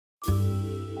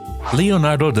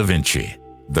Leonardo da Vinci,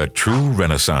 the true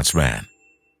Renaissance man.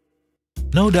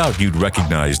 No doubt you'd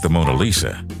recognize the Mona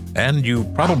Lisa, and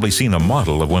you've probably seen a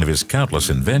model of one of his countless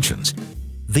inventions.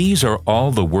 These are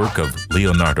all the work of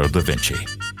Leonardo da Vinci.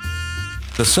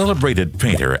 The celebrated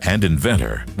painter and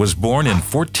inventor was born in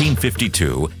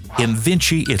 1452 in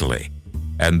Vinci, Italy,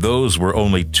 and those were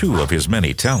only two of his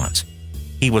many talents.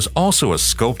 He was also a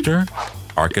sculptor,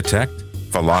 architect,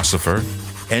 philosopher,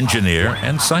 engineer,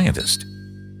 and scientist.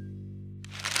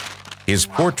 His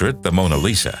portrait, the Mona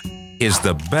Lisa, is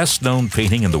the best-known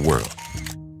painting in the world.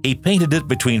 He painted it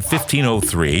between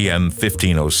 1503 and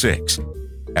 1506,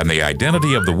 and the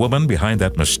identity of the woman behind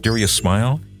that mysterious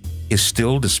smile is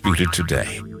still disputed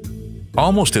today.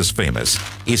 Almost as famous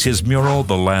is his mural,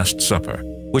 The Last Supper,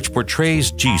 which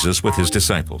portrays Jesus with his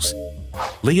disciples.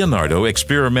 Leonardo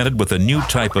experimented with a new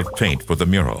type of paint for the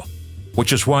mural,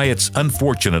 which is why it's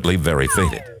unfortunately very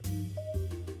faded.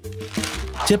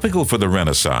 Typical for the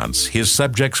Renaissance, his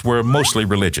subjects were mostly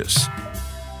religious.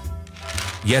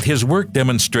 Yet his work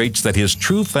demonstrates that his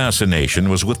true fascination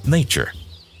was with nature,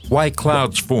 why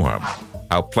clouds form,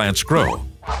 how plants grow,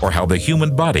 or how the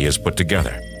human body is put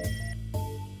together.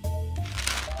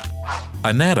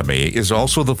 Anatomy is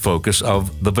also the focus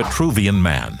of the Vitruvian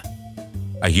Man,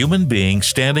 a human being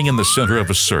standing in the center of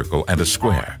a circle and a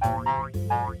square.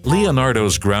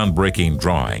 Leonardo's groundbreaking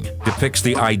drawing depicts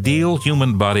the ideal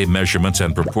human body measurements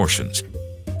and proportions.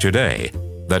 Today,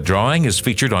 the drawing is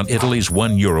featured on Italy's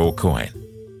 €1 coin.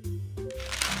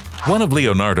 One of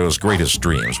Leonardo's greatest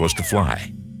dreams was to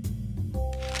fly.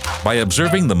 By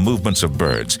observing the movements of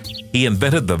birds, he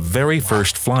invented the very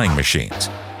first flying machines.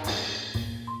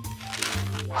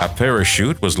 A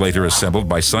parachute was later assembled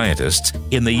by scientists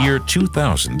in the year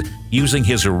 2000 using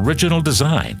his original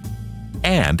design,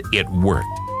 and it worked.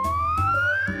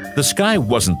 The sky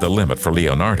wasn't the limit for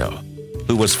Leonardo,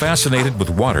 who was fascinated with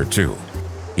water too.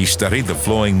 He studied the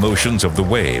flowing motions of the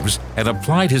waves and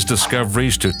applied his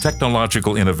discoveries to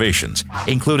technological innovations,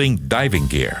 including diving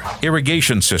gear,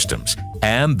 irrigation systems,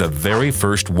 and the very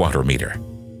first water meter.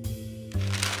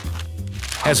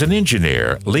 As an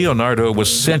engineer, Leonardo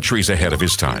was centuries ahead of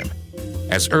his time.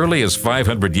 As early as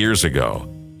 500 years ago,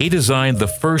 he designed the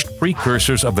first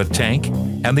precursors of the tank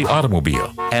and the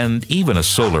automobile, and even a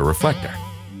solar reflector.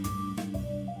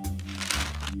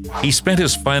 He spent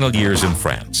his final years in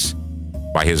France.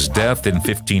 By his death in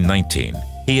 1519,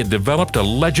 he had developed a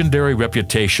legendary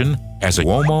reputation as a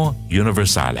uomo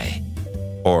universale,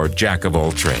 or jack of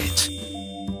all trades.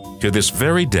 To this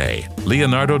very day,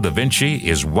 Leonardo da Vinci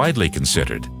is widely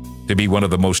considered to be one of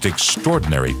the most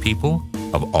extraordinary people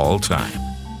of all time.